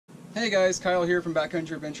Hey guys, Kyle here from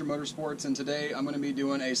Backcountry Adventure Motorsports, and today I'm going to be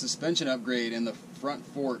doing a suspension upgrade in the front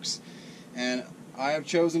forks. And I have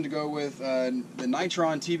chosen to go with the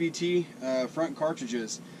Nitron TVT front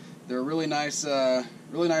cartridges. They're a really nice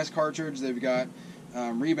cartridge. They've got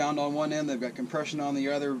rebound on one end, they've got compression on the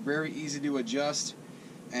other, very easy to adjust,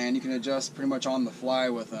 and you can adjust pretty much on the fly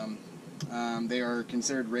with them. They are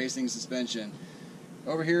considered racing suspension.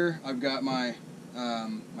 Over here I've got my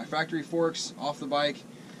factory forks off the bike.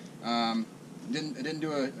 Haven't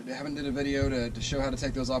did a video to show how to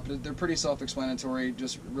take those off, but they're pretty self-explanatory.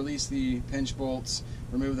 Just release the pinch bolts,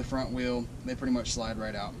 remove the front wheel, they pretty much slide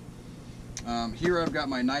right out. Here I've got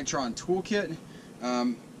my Nitron toolkit.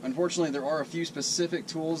 Unfortunately, there are a few specific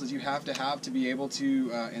tools that you have to be able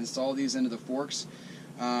to install these into the forks.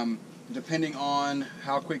 Depending on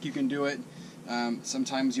how quick you can do it,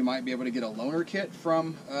 sometimes you might be able to get a loaner kit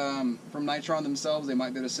from Nitron themselves. They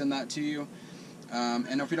might be able to send that to you.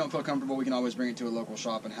 And if you don't feel comfortable, we can always bring it to a local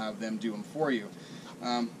shop and have them do them for you.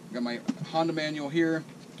 I've got my Honda manual here.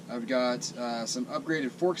 I've got some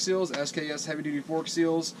upgraded fork seals, SKS heavy-duty fork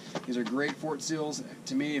seals. These are great fork seals.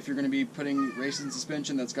 To me, if you're going to be putting racing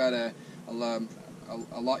suspension that's got a lot, you're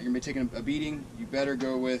going to be taking a beating, you better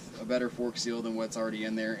go with a better fork seal than what's already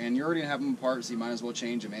in there. And you're already going to have them apart, so you might as well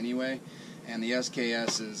change them anyway. And the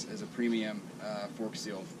SKS is a premium fork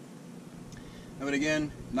seal. But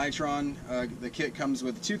again, Nitron, the kit comes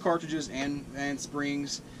with 2 cartridges and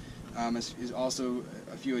springs. Is also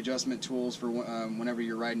a few adjustment tools for whenever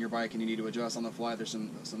you're riding your bike and you need to adjust on the fly. There's some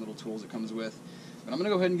little tools it comes with. But I'm going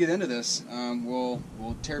to go ahead and get into this. We'll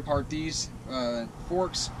tear apart these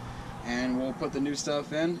forks and we'll put the new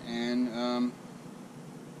stuff in. And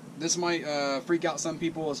this might freak out some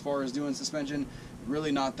people as far as doing suspension.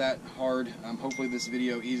 Really not that hard. Hopefully this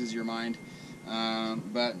video eases your mind.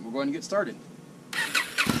 But we'll go ahead and get started.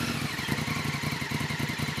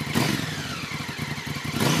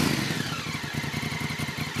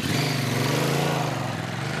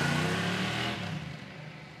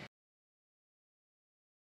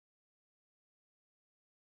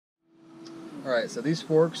 Alright, so these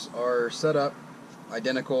forks are set up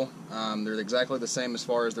identical. They're exactly the same as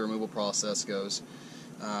far as the removal process goes.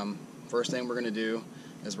 First thing we're going to do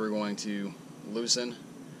is we're going to loosen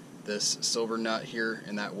this silver nut here,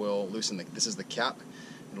 and that will loosen this is the cap.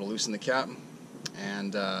 It'll loosen the cap,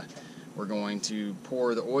 and we're going to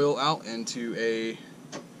pour the oil out into a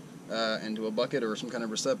bucket or some kind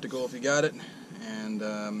of receptacle if you got it,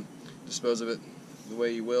 and dispose of it the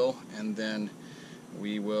way you will, and then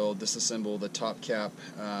we will disassemble the top cap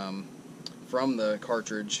from the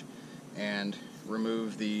cartridge and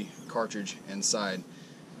remove the cartridge inside.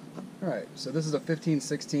 Alright, so this is a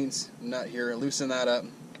 15/16 nut here. Loosen that up,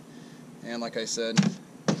 and like I said,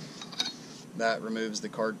 that removes the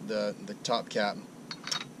top cap.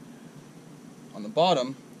 On the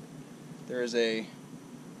bottom there is a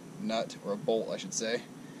nut, or a bolt I should say,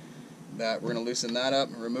 that we're going to loosen that up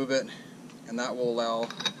and remove it, and that will allow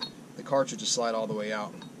the cartridge to slide all the way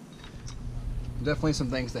out. Definitely some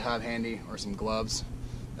things to have handy are some gloves,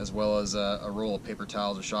 as well as a roll of paper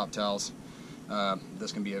towels or shop towels.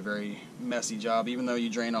 This can be a very messy job. Even though you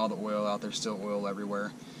drain all the oil out, there's still oil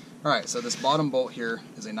everywhere. Alright, so this bottom bolt here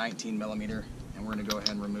is a 19mm, and we're going to go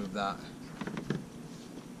ahead and remove that.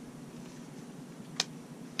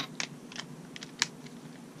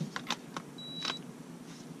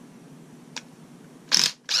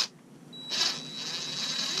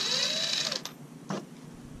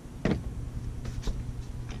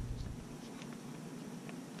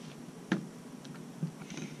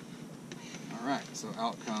 Alright, so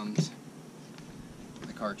out comes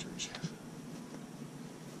the cartridge.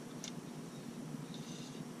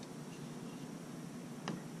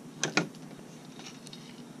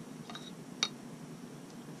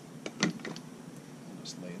 We'll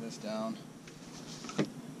just lay this down,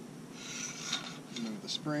 remove the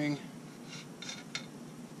spring.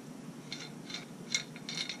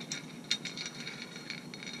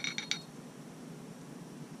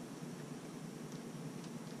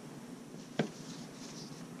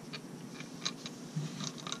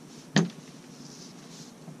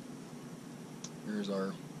 Here's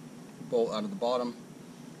our bolt out of the bottom.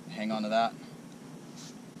 Hang on to that.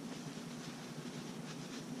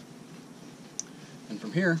 And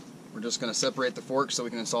from here, we're just going to separate the forks so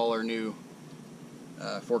we can install our new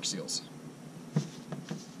fork seals.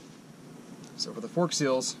 So for the fork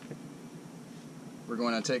seals, we're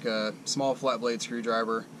going to take a small flat blade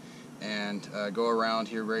screwdriver and go around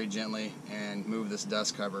here very gently and move this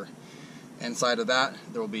dust cover. Inside of that,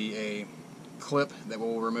 there will be a clip that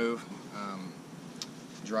we'll remove,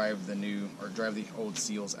 drive the old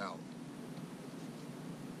seals out.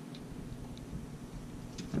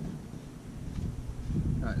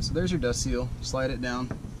 Alright, so there's your dust seal. Slide it down.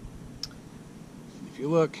 If you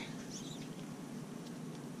look,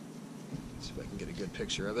 see if I can get a good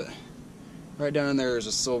picture of it. Right down in there is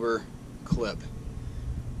a silver clip.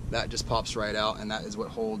 That just pops right out, and that is what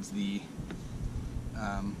holds the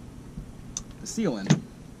seal in.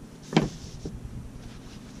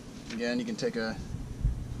 Again, you can take a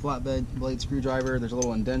flatbed blade screwdriver. There's a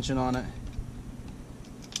little indention on it.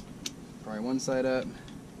 Pry one side up,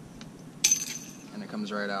 and it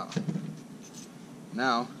comes right out.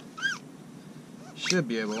 Now, should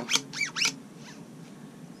be able to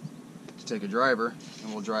take a driver,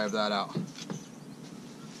 and we'll drive that out.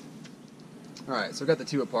 Alright, so I've got the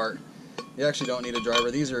two apart. You actually don't need a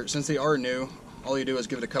driver. These are, since they are new, all you do is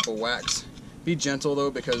give it a couple whacks. Be gentle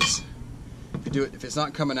though, because if you do it, if it's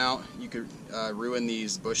not coming out, you could ruin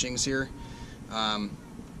these bushings here.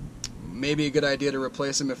 Maybe a good idea to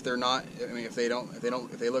replace them if they're not. I mean, if they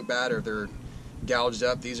look bad or if they're gouged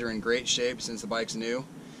up. These are in great shape since the bike's new,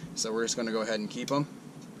 so we're just going to go ahead and keep them.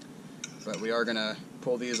 But we are going to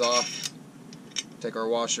pull these off, take our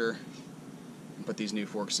washer, and put these new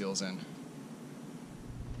fork seals in.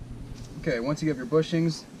 Okay, once you have your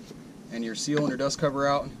bushings and your seal and your dust cover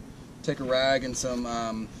out, take a rag and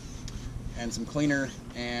some cleaner,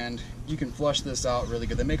 and you can flush this out really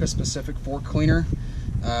good. They make a specific fork cleaner.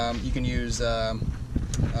 You can use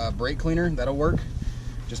brake cleaner, that'll work.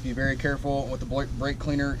 Just be very careful with the brake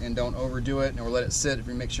cleaner and don't overdo it, or let it sit. If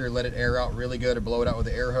you make sure you let it air out really good, or blow it out with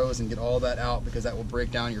the air hose and get all that out, because that will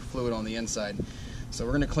break down your fluid on the inside. So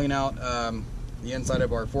we're going to clean out the inside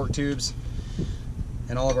of our fork tubes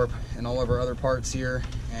and all of our other parts here,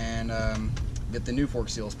 and get the new fork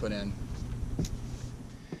seals put in.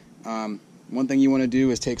 One thing you want to do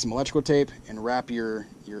is take some electrical tape and wrap your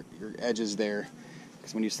edges there,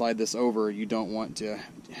 because when you slide this over, you don't want to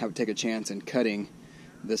take a chance in cutting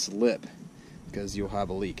this lip, because you'll have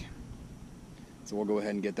a leak. So we'll go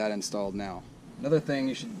ahead and get that installed now. Another thing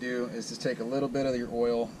you should do is just take a little bit of your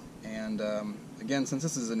oil, and again, since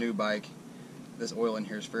this is a new bike, this oil in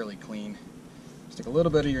here is fairly clean. Just take a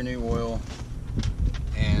little bit of your new oil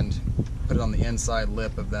and put it on the inside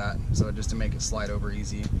lip of that, so just to make it slide over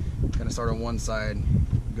easy. Kind of start on one side,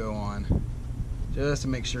 go on, just to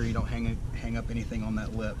make sure you don't hang up anything on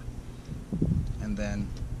that lip, and then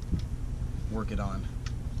work it on.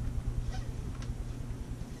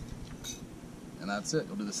 And that's it.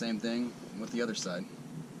 We'll do the same thing with the other side.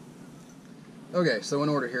 Okay, so in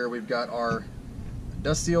order here, we've got our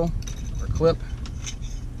dust seal, our clip,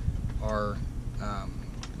 our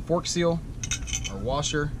fork seal, our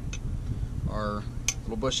washer, our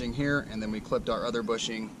little bushing here, and then we clipped our other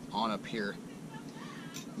bushing on up here.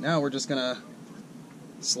 Now we're just gonna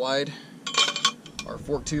slide our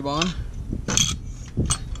fork tube on.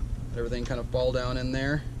 Let everything kind of fall down in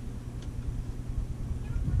there,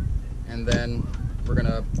 and then we're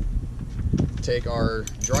gonna take our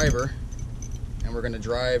driver and we're gonna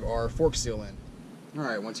drive our fork seal in.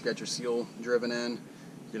 Alright, once you got your seal driven in,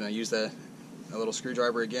 you're gonna use a little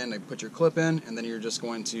screwdriver again to put your clip in, and then you're just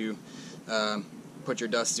going to put your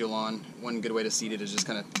dust seal on. One good way to seat it is just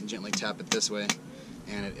kind of gently tap it this way,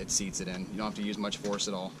 and it seats it in. You don't have to use much force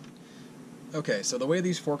at all. Okay, so the way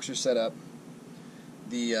these forks are set up,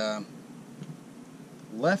 the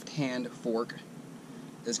left hand fork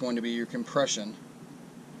is going to be your compression,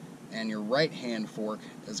 and your right hand fork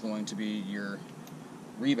is going to be your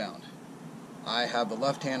rebound. I have the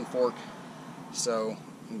left hand fork, so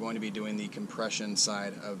I'm going to be doing the compression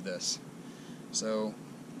side of this. So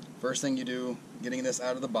first thing you do, getting this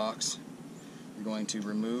out of the box, you're going to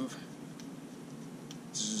remove,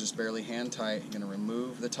 this is just barely hand tight, you're going to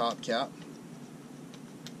remove the top cap,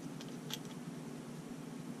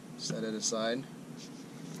 set it aside,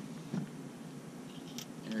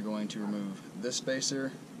 and you're going to remove this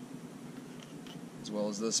spacer as well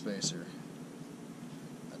as this spacer.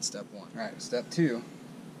 That's step one. Alright, step two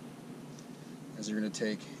is you're going to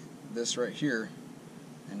take this right here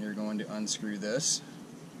and you're going to unscrew this.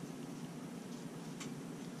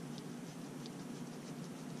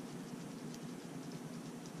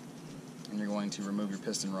 And you're going to remove your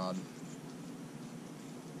piston rod.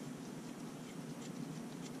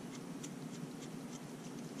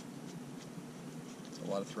 There's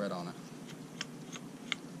a lot of thread on it.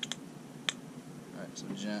 Alright, so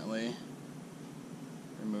gently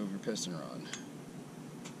remove your piston rod.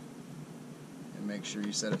 And make sure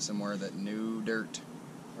you set it somewhere that no dirt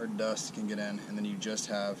or dust can get in, and then you just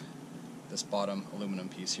have this bottom aluminum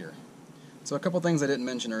piece here. So a couple things I didn't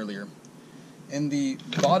mention earlier. In the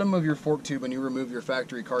bottom of your fork tube, when you remove your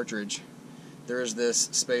factory cartridge, there is this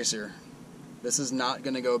spacer. This is not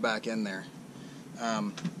going to go back in there.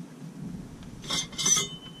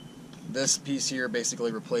 this piece here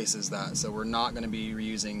basically replaces that, so we're not going to be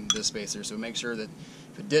reusing this spacer. So make sure that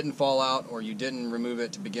if it didn't fall out or you didn't remove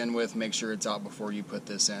it to begin with, make sure it's out before you put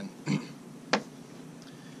this in.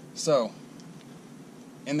 So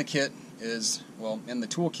in the kit is, well, in the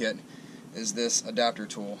toolkit is this adapter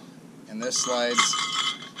tool, and this slides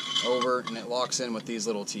over and it locks in with these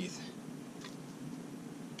little teeth,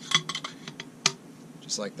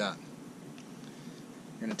 just like that.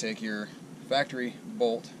 You're going to take your factory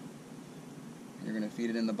bolt, you're going to feed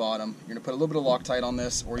it in the bottom. You're going to put a little bit of Loctite on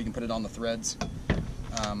this, or you can put it on the threads.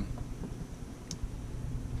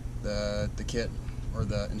 The kit, or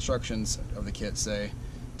the instructions of the kit, say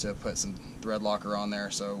to put some thread locker on there,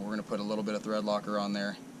 so we're going to put a little bit of thread locker on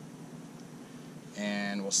there,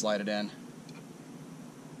 and we'll slide it in.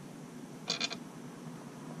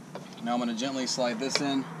 Now I'm going to gently slide this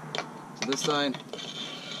in to this side,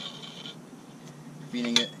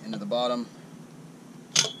 feeding it into the bottom,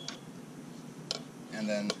 and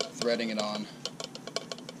then threading it on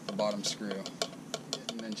the bottom screw.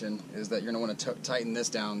 Mention is that you're going to want to tighten this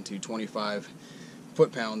down to 25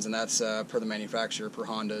 foot-pounds, and that's per the manufacturer, per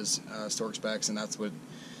Honda's torque specs, and that's what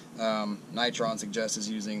Nitron suggests is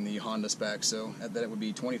using the Honda specs, so that it would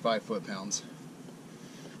be 25 foot-pounds.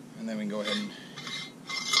 And then we can go ahead and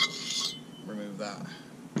remove that.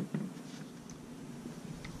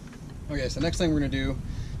 Okay, so the next thing we're going to do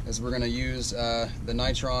is we're going to use the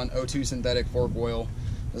Nitron O2 synthetic fork oil.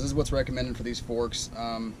 This is what's recommended for these forks.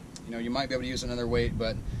 You know, you might be able to use another weight,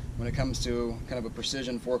 but when it comes to kind of a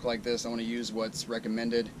precision fork like this, I want to use what's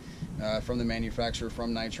recommended from the manufacturer,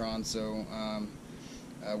 from Nitron. So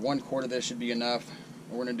 1/4 of this should be enough.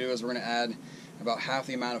 What we're going to do is we're going to add about half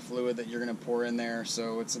the amount of fluid that you're going to pour in there.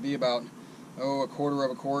 So it's to be about 1/4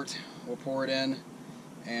 of a quart. We'll pour it in,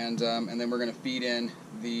 and then we're going to feed in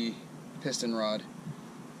the piston rod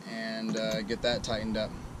and get that tightened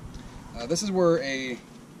up. This is where a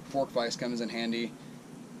fork vise comes in handy.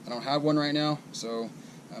 I don't have one right now, so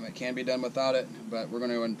it can be done without it, but we're going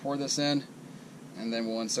to go ahead and pour this in, and then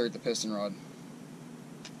we'll insert the piston rod.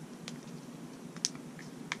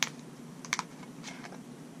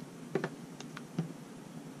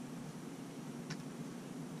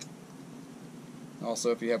 Also,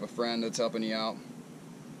 if you have a friend that's helping you out,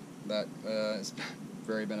 that is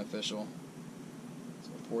very beneficial. So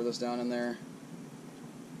we'll pour this down in there.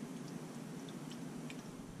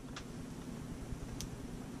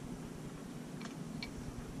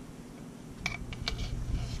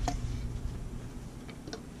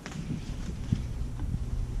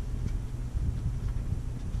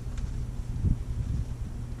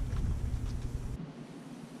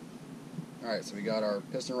 Alright, so we got our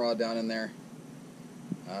piston rod down in there.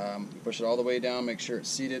 We push it all the way down, make sure it's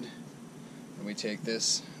seated, and we take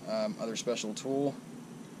this other special tool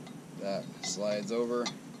that slides over,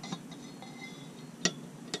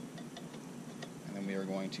 and then we are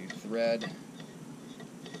going to thread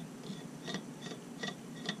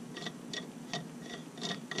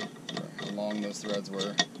how long those threads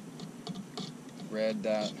were, thread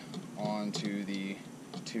that onto the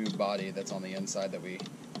tube body that's on the inside that we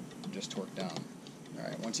just torqued down.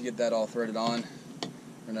 Alright, once you get that all threaded on,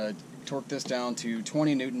 we're going to torque this down to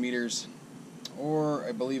 20 Newton meters, or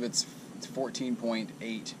I believe it's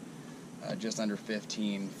 14.8, just under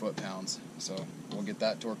 15 foot-pounds. So we'll get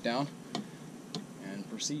that torqued down and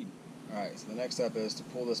proceed. Alright, so the next step is to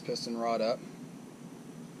pull this piston rod up,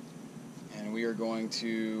 and we are going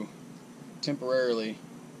to temporarily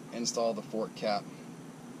install the fork cap.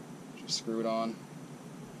 Just screw it on.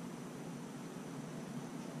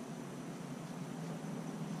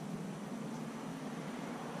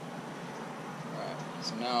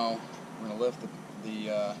 So now we're going to lift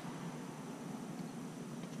the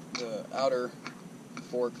outer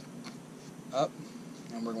fork up,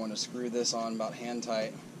 and we're going to screw this on about hand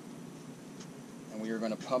tight, and we are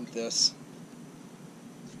going to pump this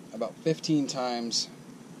about 15 times,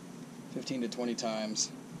 15 to 20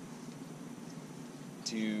 times,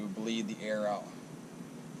 to bleed the air out.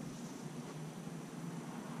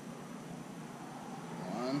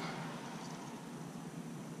 1,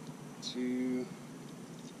 2,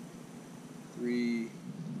 3.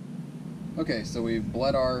 Okay, so we've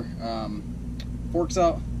bled our forks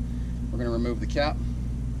out. We're going to remove the cap.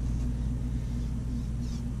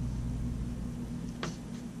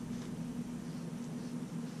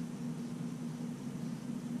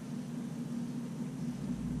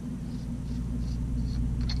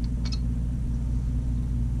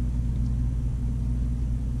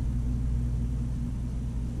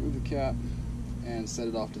 Remove the cap and set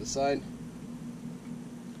it off to the side.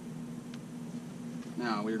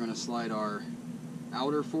 Now we're going to slide our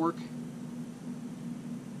outer fork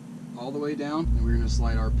all the way down, and we're going to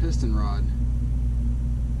slide our piston rod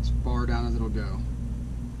as far down as it'll go.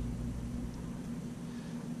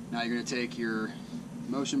 Now you're going to take your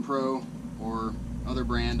Motion Pro or other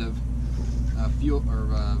brand of fuel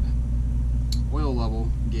or oil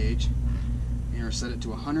level gauge, and you're going to set it to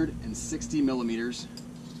 160 millimeters.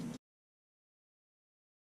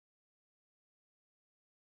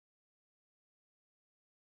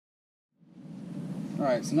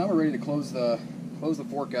 Alright, so now we're ready to close the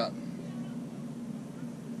fork up.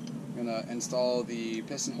 I'm going to install the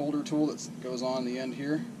piston holder tool that goes on the end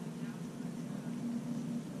here.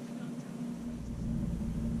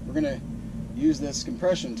 We're going to use this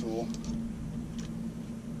compression tool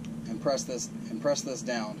and press this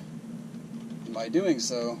down. And by doing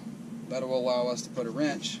so, that will allow us to put a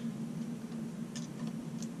wrench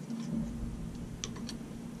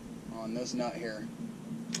on this nut here.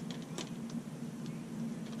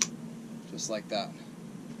 Just like that.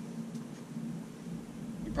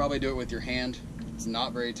 You probably do it with your hand. It's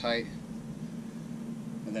not very tight.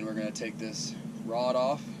 And then we're going to take this rod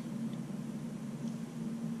off.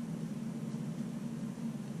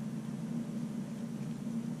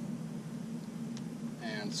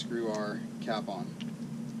 And screw our cap on.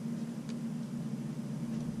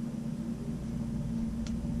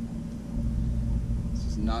 This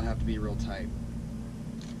does not have to be real tight.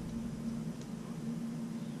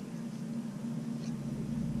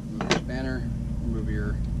 Spanner, remove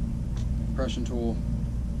your compression tool,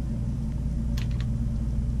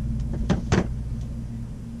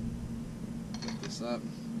 lift this up,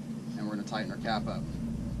 and we're going to tighten our cap up.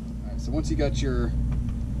 Alright, so once you got your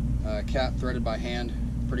cap threaded by hand,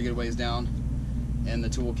 pretty good ways down, and the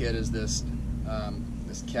toolkit is this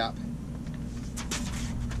this cap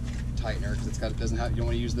tightener, because you don't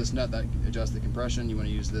want to use this nut that adjusts the compression. You want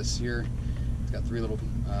to use this here. It's got 3 little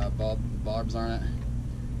bobs on it.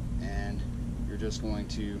 And you're just going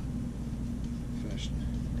to finish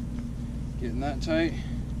getting that tight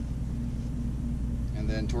and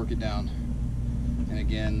then torque it down. And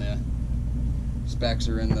again, the specs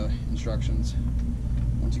are in the instructions.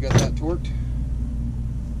 Once you got that torqued,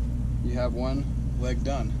 you have one leg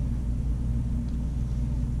done.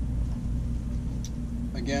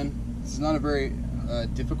 Again, this is not a very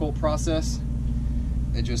difficult process.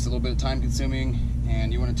 It's just a little bit of time consuming,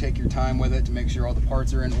 and you want to take your time with it to make sure all the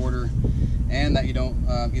parts are in order and that you don't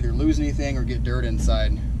either lose anything or get dirt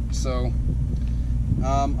inside. So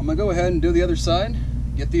I'm going to go ahead and do the other side,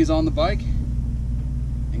 get these on the bike,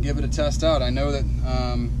 and give it a test out. I know that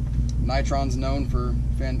Nitron's known for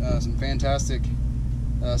some fantastic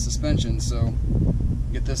suspension, so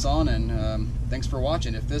get this on, and thanks for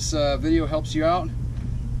watching. If this video helps you out,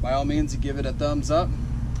 by all means give it a thumbs up.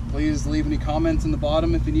 Please leave any comments in the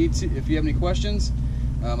bottom if you need to. If you have any questions,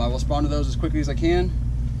 I will respond to those as quickly as I can.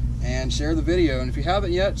 And share the video. And if you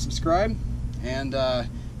haven't yet, subscribe and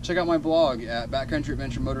check out my blog at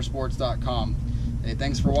backcountryadventuremotorsports.com. Hey,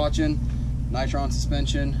 thanks for watching. Nitron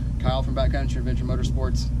Suspension, Kyle from Backcountry Adventure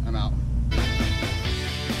Motorsports. I'm out.